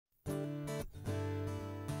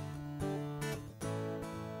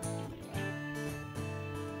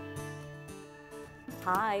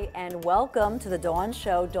Hi, and welcome to the Dawn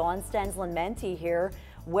Show. Dawn Stensland-Menti here.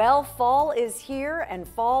 Well, fall is here, and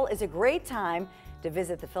fall is a great time to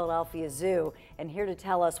visit the Philadelphia Zoo. And here to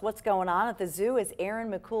tell us what's going on at the zoo is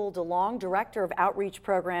Erin McCool, Delong, Director of Outreach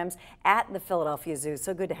Programs at the Philadelphia Zoo.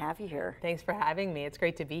 So good to have you here. Thanks for having me. It's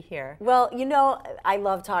great to be here. Well, you know, I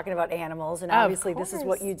love talking about animals, and obviously this is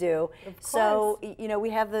what you do. So, you know,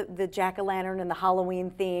 we have the jack-o'-lantern and the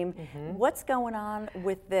Halloween theme. What's going on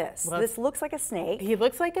with this? Well, this looks like a snake. He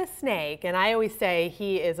looks like a snake, and I always say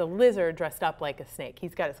he is a lizard dressed up like a snake.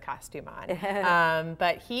 He's got his costume on.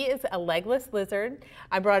 But he is a legless lizard.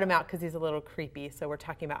 I brought him out because he's a little creepy, so we're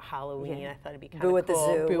talking about Halloween. I thought it'd be kind of cool. Boo at the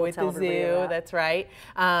zoo. Boo at the zoo, that's right.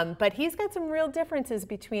 But he's got some real differences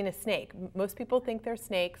between a snake. Most people think they're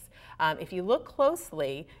snakes. If you look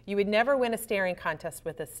closely, you would never win a staring contest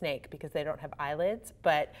with a snake because they don't have eyelids,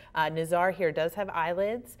 but Nazar here does have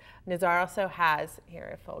eyelids. Nazar also has, here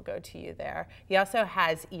if I'll go to you there, he also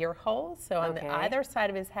has ear holes. So on either side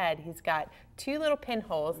of his head, he's got two little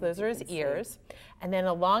pinholes. Those are his ears. And then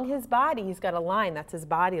along his body, he's got a line. That's his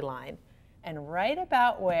body line. And right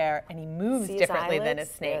about where, and he moves differently than a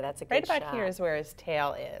snake. Yeah, that's a good right about here is where his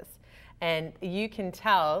tail is. And you can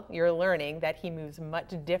tell, you're learning, that he moves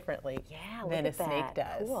much differently than a snake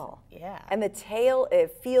does. Cool. Yeah. And the tail,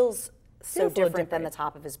 it feels so different than the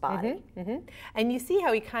top of his body. And you see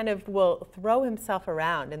how he kind of will throw himself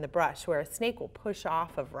around in the brush, where a snake will push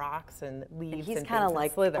off of rocks and leaves. He's kind of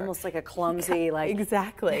like almost like a clumsy,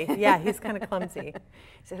 exactly. Yeah, he's kind of clumsy.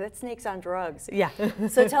 So that snake's on drugs. Yeah.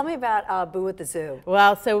 So tell me about Boo at the Zoo.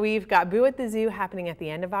 Well, so we've got Boo at the Zoo happening at the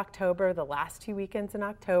end of October, the last 2 weekends in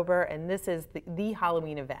October, and this is the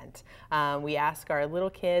Halloween event. We ask our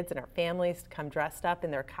little kids and our families to come dressed up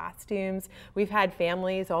in their costumes. We've had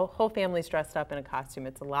families, whole families dressed up in a costume.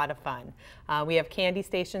 It's a lot of fun. We have candy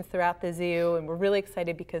stations throughout the zoo, and we're really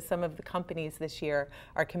excited because some of the companies this year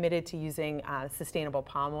are committed to using sustainable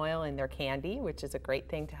palm oil in their candy, which is a great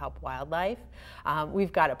thing to help wildlife.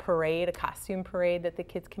 We've got a parade, a costume parade that the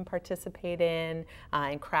kids can participate in,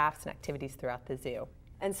 and crafts and activities throughout the zoo.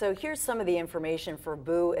 And so here's some of the information for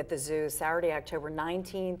Boo at the Zoo, Saturday, October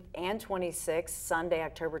 19th and 26th, Sunday,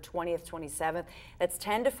 October 20th, 27th. That's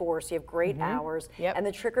 10 to 4, so you have great hours. And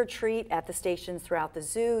the trick or treat at the stations throughout the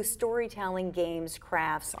zoo, storytelling, games,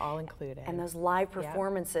 crafts. It's all included. And those live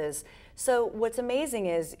performances. So what's amazing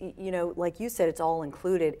is, you know, like you said, it's all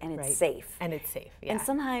included and it's safe. And it's safe, And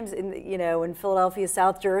sometimes, you know, in Philadelphia,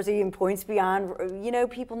 South Jersey, and points beyond, you know,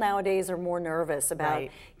 people nowadays are more nervous about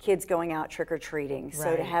kids going out trick-or-treating.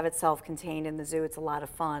 So to have it self-contained in the zoo, it's a lot of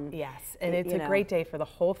fun. Yes, and it's a great day for the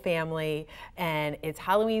whole family, and it's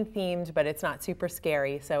Halloween themed, but it's not super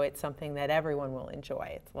scary, so it's something that everyone will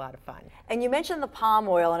enjoy. It's a lot of fun. And you mentioned the palm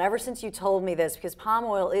oil, and ever since you told me this, because palm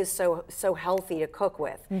oil is so healthy to cook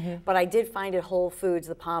with, but I did find at Whole Foods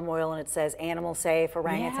the palm oil, and it says animal safe,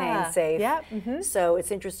 orangutan safe. So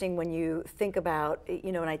it's interesting when you think about,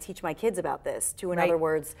 you know, and I teach my kids about this, to in other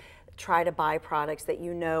words, try to buy products that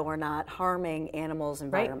you know are not harming animals'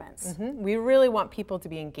 environments. We really want people to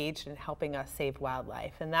be engaged in helping us save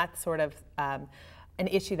wildlife, and that's sort of an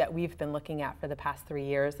issue that we've been looking at for the past 3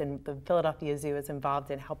 years, and the Philadelphia Zoo is involved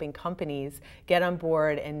in helping companies get on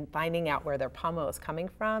board and finding out where their palm oil is coming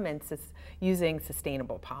from and using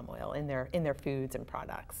sustainable palm oil in their foods and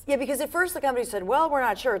products. Yeah, because at first the company said, well, we're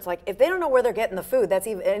not sure. It's like, if they don't know where they're getting the food, that's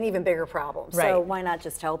an even bigger problem. So why not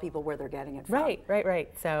just tell people where they're getting it from? Right.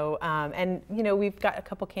 So, and you know, we've got a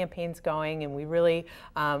couple campaigns going, and we really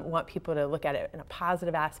want people to look at it in a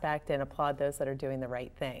positive aspect and applaud those that are doing the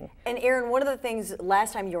right thing. And Erin, one of the things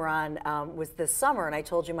last time you were on was this summer, and I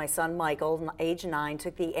told you my son Michael, age 9,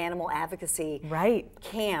 took the animal advocacy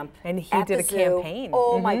camp, and he did a campaign.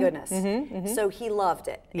 Oh my goodness! So he loved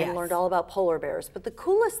it and learned all about polar bears. But the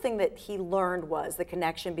coolest thing that he learned was the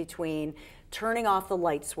connection between turning off the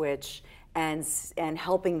light switch and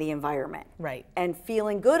helping the environment, and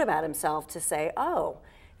feeling good about himself to say, oh.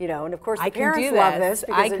 You know, and of course the parents love this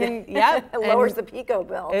because it lowers the PICO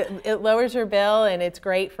bill. It lowers your bill, and it's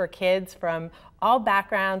great for kids from all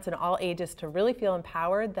backgrounds and all ages to really feel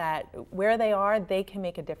empowered that where they are, they can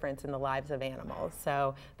make a difference in the lives of animals.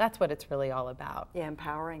 So that's what it's really all about. Yeah,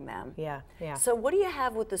 empowering them. Yeah. So what do you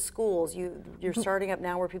have with the schools? You're starting up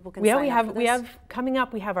now where people can sign up for this? We have coming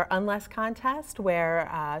up, we have our Unless contest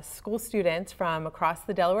where school students from across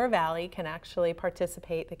the Delaware Valley can actually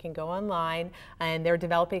participate. They can go online, and they're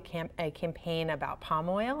developing a campaign about palm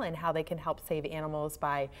oil and how they can help save animals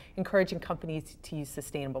by encouraging companies to use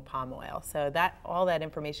sustainable palm oil. So all that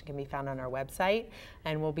information can be found on our website,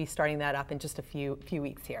 and we'll be starting that up in just a few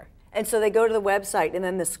weeks here. And so they go to the website, and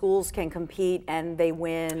then the schools can compete, and they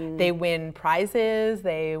win. They win prizes.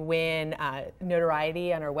 They win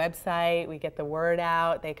notoriety on our website. We get the word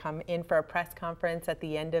out. They come in for a press conference at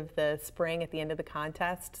the end of the spring, at the end of the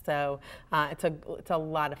contest. So it's a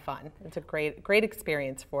lot of fun. It's a great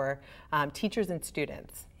experience for teachers and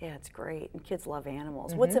students. Yeah, it's great. And kids love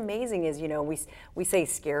animals. What's amazing is, you know, we say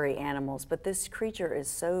scary animals, but this creature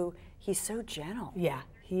is he's so gentle. Yeah.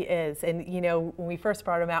 He is, and you know, when we first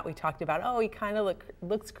brought him out, we talked about, oh, he kind of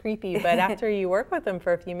looks creepy, but after you work with him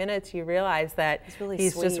for a few minutes, you realize that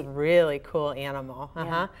he's just a really cool animal.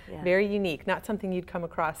 Yeah. Very unique, not something you'd come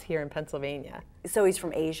across here in Pennsylvania. So he's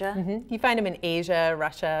from Asia? You find him in Asia,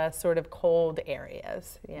 Russia, sort of cold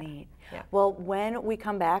areas. Neat. Yeah. Well, when we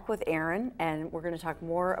come back with Erin, and we're going to talk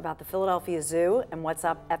more about the Philadelphia Zoo and what's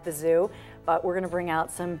up at the zoo, but we're going to bring out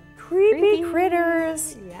some creepy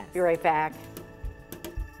critters. Yes. Be right back.